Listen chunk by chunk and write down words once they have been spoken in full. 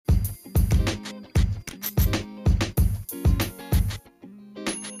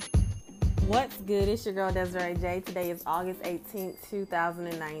What's good? It's your girl Desiree J. Today is August 18th,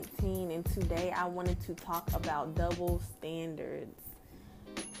 2019, and today I wanted to talk about double standards.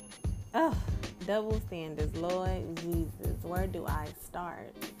 Ugh, double standards. Lord Jesus, where do I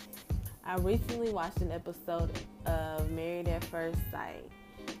start? I recently watched an episode of Married at First Sight,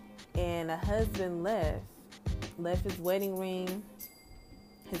 and a husband left his wedding ring.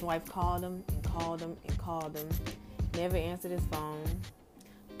 His wife called him and called him and called him, never answered his phone.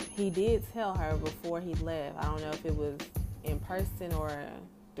 He did tell her before he left, I don't know if it was in person or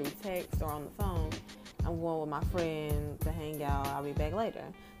through text or on the phone, I'm going with my friend to hang out, I'll be back later.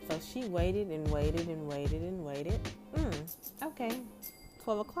 So she waited and waited and waited and waited. Okay,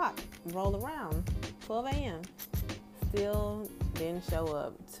 12 o'clock, roll around, 12 a.m. Still didn't show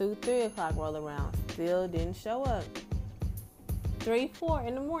up. 3 o'clock roll around, still didn't show up. 4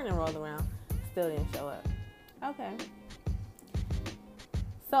 in the morning roll around, still didn't show up. Okay.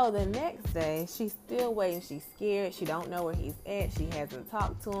 So the next day, she's still waiting. She's scared. She don't know where he's at. She hasn't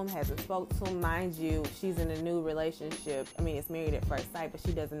talked to him, hasn't spoke to him. Mind you, she's in a new relationship. I mean, it's Married at First Sight, but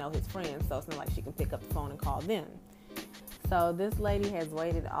she doesn't know his friends, so it's not like she can pick up the phone and call them. So this lady has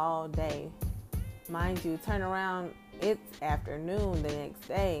waited all day. Mind you, turn around, it's afternoon the next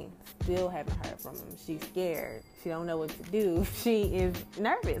day. Still haven't heard from him. She's scared. She don't know what to do. She is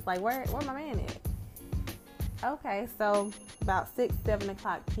nervous. Like, where my man at? Okay, so about 7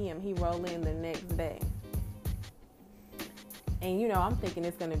 o'clock p.m., he rolled in the next day. And, I'm thinking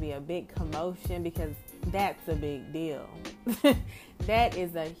it's going to be a big commotion because that's a big deal. That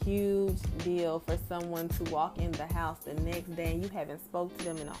is a huge deal for someone to walk in the house the next day and you haven't spoke to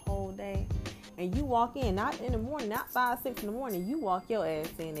them in a whole day. And you walk in, not in the morning, not 5, 6 in the morning. You walk your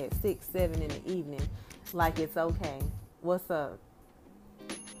ass in at 6, 7 in the evening like it's okay. What's up?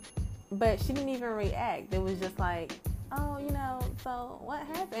 But she didn't even react. It was just like, oh, so what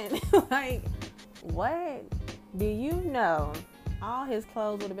happened? Like, what? Do you know all his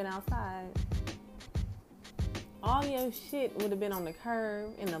clothes would have been outside? All your shit would have been on the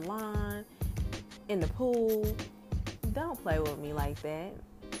curb, in the lawn, in the pool. Don't play with me like that.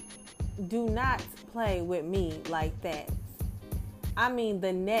 Do not play with me like that. I mean,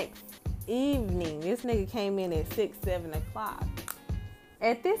 the next evening, this nigga came in at 6, 7 o'clock.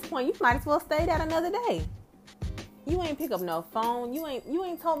 At this point, you might as well stay out another day. You ain't pick up no phone. You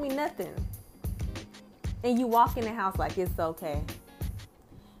ain't told me nothing. And you walk in the house like it's okay.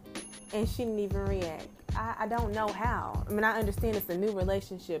 And she didn't even react. I don't know how. I mean, I understand it's a new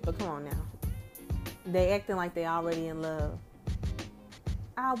relationship, but come on now. They acting like they already in love.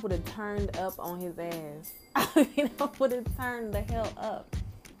 I would have turned up on his ass. I would have turned the hell up.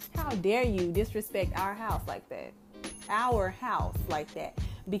 How dare you disrespect our house like that? Our house like that.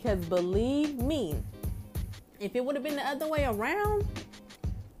 Because believe me, if it would have been the other way around,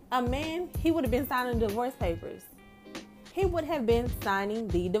 a man, he would have been signing divorce papers. He would have been signing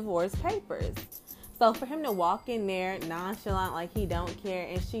the divorce papers. So for him to walk in there nonchalant like he don't care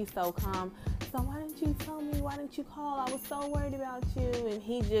and she's so calm, so why didn't you tell me? Why didn't you call? I was so worried about you. And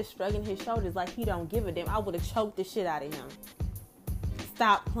he just shrugging his shoulders like he don't give a damn. I would have choked the shit out of him.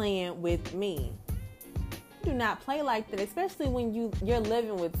 Stop playing with me. Do not play like that, especially when you're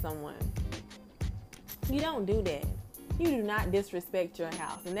living with someone. You don't do that. You do not disrespect your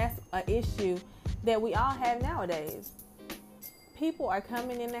house. And that's an issue that we all have nowadays. People are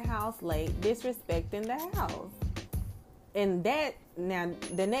coming in the house late, disrespecting the house. And that, now,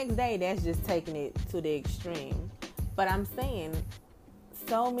 the next day, that's just taking it to the extreme. But I'm saying,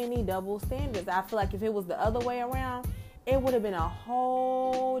 so many double standards. I feel like if it was the other way around, it would have been a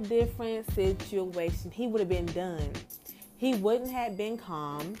whole different situation. He would have been done. He wouldn't have been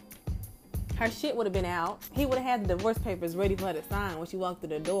calm. Her shit would have been out. He would have had the divorce papers ready for her to sign when she walked through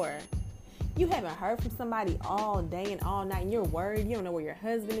the door. You haven't heard from somebody all day and all night and you're worried. You don't know where your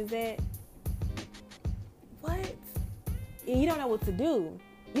husband is at. What? You don't know what to do.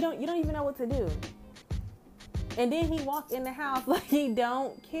 You don't even know what to do. And then he walked in the house like he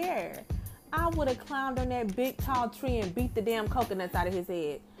don't care. I would have climbed on that big tall tree and beat the damn coconuts out of his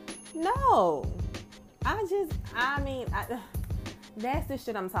head. No. That's the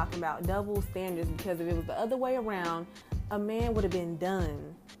shit I'm talking about. Double standards, because if it was the other way around, a man would have been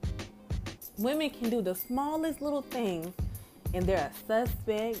done. Women can do the smallest little things and they're a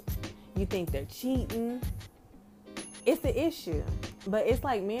suspect. You think they're cheating. It's an issue. But it's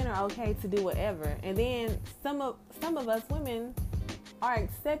like men are okay to do whatever. And then some of us women are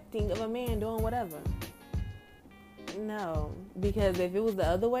accepting of a man doing whatever. No, because if it was the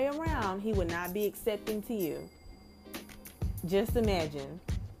other way around, he would not be accepting to you. Just imagine.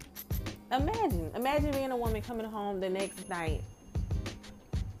 Imagine being a woman coming home the next night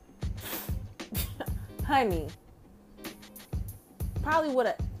honey, probably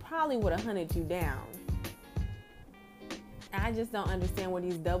would have hunted you down. I just don't understand where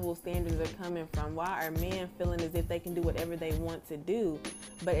these double standards are coming from. Why are men feeling as if they can do whatever they want to do?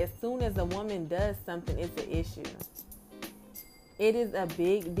 But as soon as a woman does something, it's an issue. It is a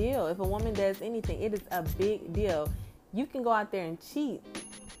big deal. If a woman does anything, it is a big deal. You can go out there and cheat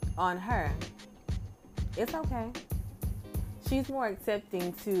on her. It's okay. She's more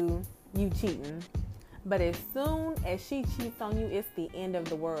accepting to you cheating. But as soon as she cheats on you, it's the end of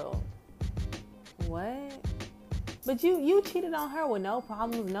the world. What? But you cheated on her with no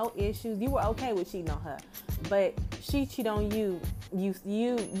problems, no issues. You were okay with cheating on her. But she cheated on you. You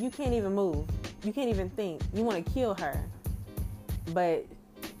can't even move. You can't even think. You want to kill her. But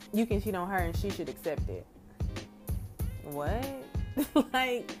you can cheat on her and she should accept it. What?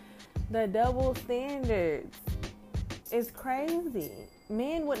 Like, the double standards is crazy.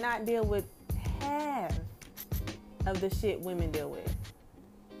 Men would not deal with half of the shit women deal with.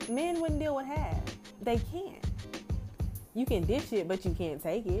 Men wouldn't deal with half. They can't. You can dish it, but you can't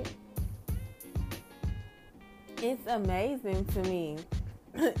take it. It's amazing to me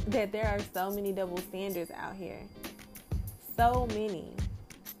that there are so many double standards out here. So many.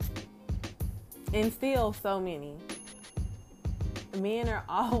 And still so many. Men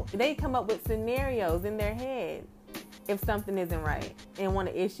are they come up with scenarios in their head if something isn't right and want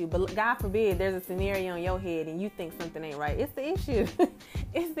to issue. But God forbid there's a scenario in your head and you think something ain't right. It's the issue.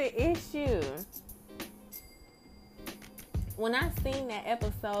 It's the issue. When I seen that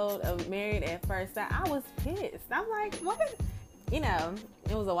episode of Married at First Sight, I was pissed. I'm like, what? You know,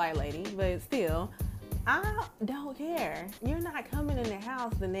 it was a white lady, but still, I don't care. You're not coming in the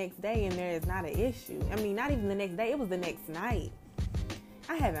house the next day and there is not an issue. I mean, not even the next day. It was the next night.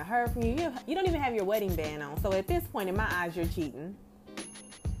 I haven't heard from you. You don't even have your wedding band on. So at this point, in my eyes, you're cheating.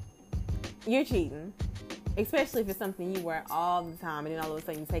 You're cheating. Especially if it's something you wear all the time and then all of a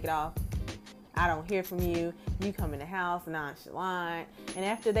sudden you take it off. I don't hear from you. You come in the house nonchalant. And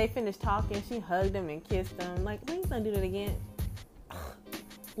after they finished talking, she hugged him and kissed him. Like, please don't do that again.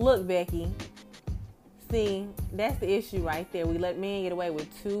 Look, Becky. See, that's the issue right there. We let men get away with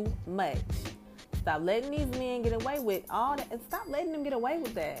too much. Stop letting these men get away with all that. And stop letting them get away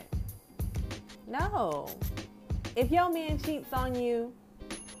with that. No. If your man cheats on you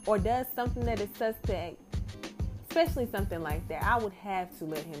or does something that is suspect, especially something like that, I would have to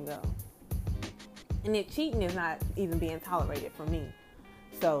let him go. And if cheating is not even being tolerated for me.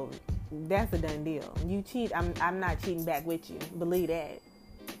 So that's a done deal. You cheat, I'm not cheating back with you. Believe that.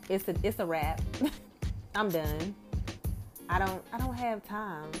 It's a wrap. I'm done. I don't have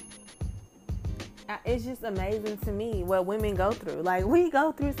time. It's just amazing to me what women go through. Like, we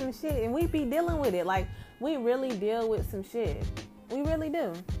go through some shit and we be dealing with it. Like, we really deal with some shit. We really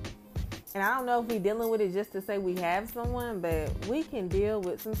do. And I don't know if we dealing with it just to say we have someone, but we can deal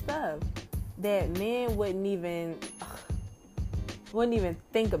with some stuff that men wouldn't even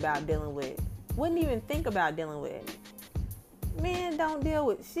think about dealing with. Wouldn't even think about dealing with. Men don't deal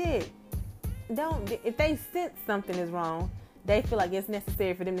with shit. If they sense something is wrong, they feel like it's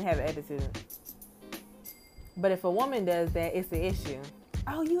necessary for them to have an attitude. But if a woman does that, it's an issue.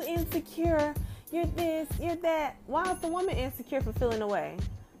 Oh, you insecure. You're this, you're that. Why is the woman insecure for feeling away?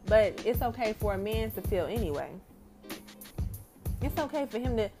 But it's okay for a man to feel anyway. It's okay for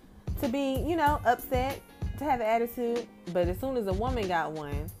him to be, upset, to have an attitude. But as soon as a woman got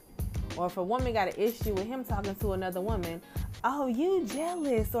one, or if a woman got an issue with him talking to another woman, oh, you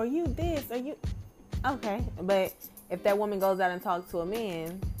jealous, or you this, or you... Okay, but if that woman goes out and talks to a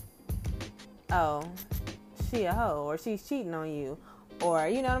man, oh, she a hoe, or she's cheating on you, or,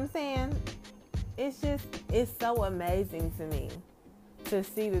 you know what I'm saying? It's so amazing to me to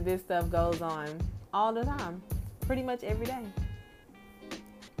see that this stuff goes on all the time, pretty much every day.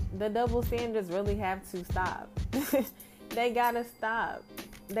 The double standards really have to stop. They gotta stop.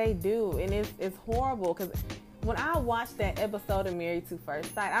 They do, and it's horrible, because when I watched that episode of Married to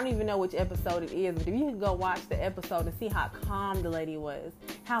First Sight, I don't even know which episode it is, but if you could go watch the episode and see how calm the lady was,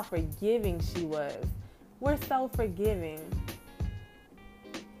 how forgiving she was. We're so forgiving.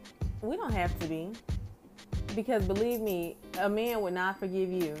 We don't have to be, because believe me, a man would not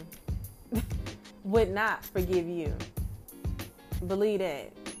forgive you. Would not forgive you. Believe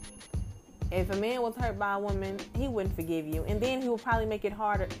that. If a man was hurt by a woman, he wouldn't forgive you. And then he would probably make it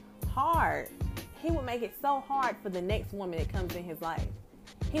hard. He would make it so hard for the next woman that comes in his life.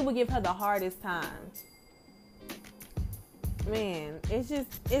 He would give her the hardest time. Man,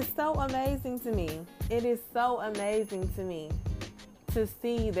 it's so amazing to me. It is so amazing to me to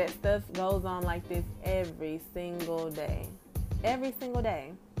see that stuff goes on like this every single day. Every single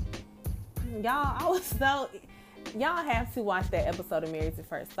day. y'all have to watch that episode of Married at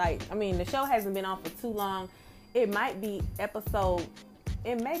First Sight. I mean, the show hasn't been on for too long. It may be episode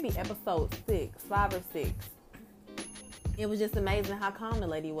 6, 5 or 6. It was just amazing how calm the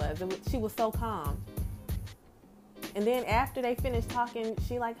lady was. She was so calm. And then after they finished talking,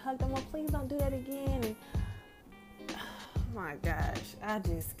 she like hugged him. Well, please don't do that again. And, oh my gosh, I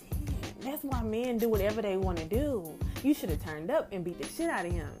just can't. That's why men do whatever they want to do. You should have turned up and beat the shit out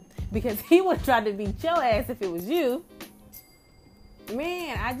of him, because he would have tried to beat your ass if it was you.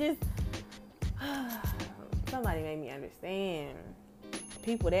 Man, somebody made me understand.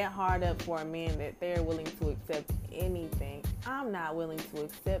 People that hard up for a man that they're willing to accept anything. I'm not willing to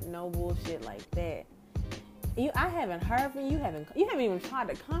accept no bullshit like that. I haven't heard from you. You haven't even tried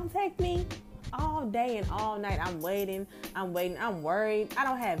to contact me all day and all night. I'm waiting. I'm worried. I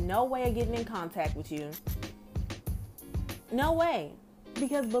don't have no way of getting in contact with you. No way.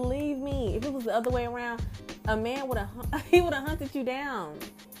 Because believe me, if it was the other way around, a man would have hunted you down.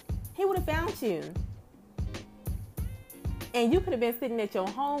 He would have found you. And you could have been sitting at your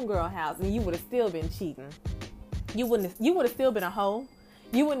homegirl house and you would have still been cheating. You would have still been a hoe.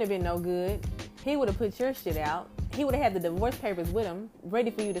 You wouldn't have been no good. He would have put your shit out. He would have had the divorce papers with him,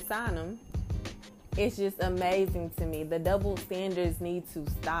 ready for you to sign them. It's just amazing to me. The double standards need to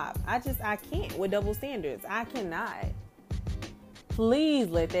stop. I can't with double standards. I cannot. Please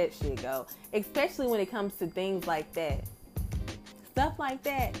let that shit go. Especially when it comes to things like that. Stuff like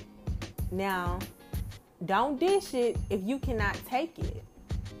that. Now, don't dish it if you cannot take it.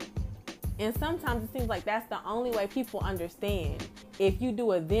 And sometimes it seems like that's the only way people understand. If you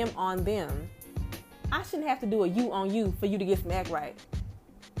do a them on them, I shouldn't have to do a you on you for you to get some act right.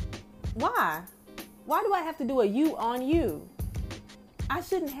 Why? Why do I have to do a you on you? I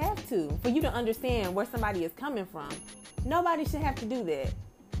shouldn't have to, for you to understand where somebody is coming from. Nobody should have to do that.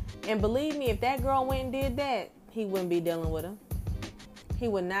 And believe me, if that girl went and did that, he wouldn't be dealing with her. He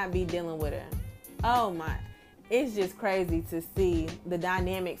would not be dealing with her. Oh my. It's just crazy to see the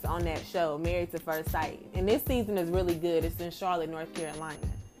dynamics on that show, Married to First Sight. And this season is really good. It's in Charlotte, North Carolina.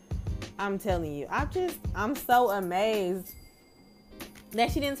 I'm telling you, I'm so amazed that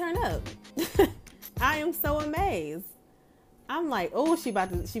she didn't turn up. I am so amazed. I'm like, oh, she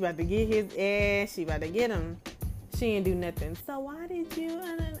about to get his ass. She about to get him. She didn't do nothing. So why did you?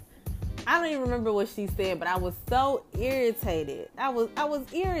 I don't even remember what she said, but I was so irritated. I was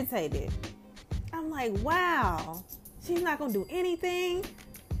irritated. I'm like, wow, she's not gonna do anything.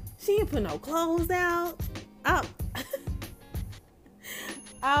 She didn't put no clothes out.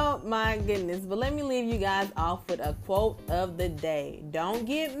 Oh my goodness. But let me leave you guys off with a quote of the day. Don't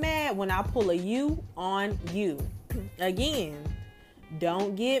get mad when I pull a you on you. Again,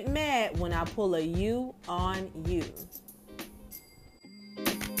 don't get mad when I pull a you on you.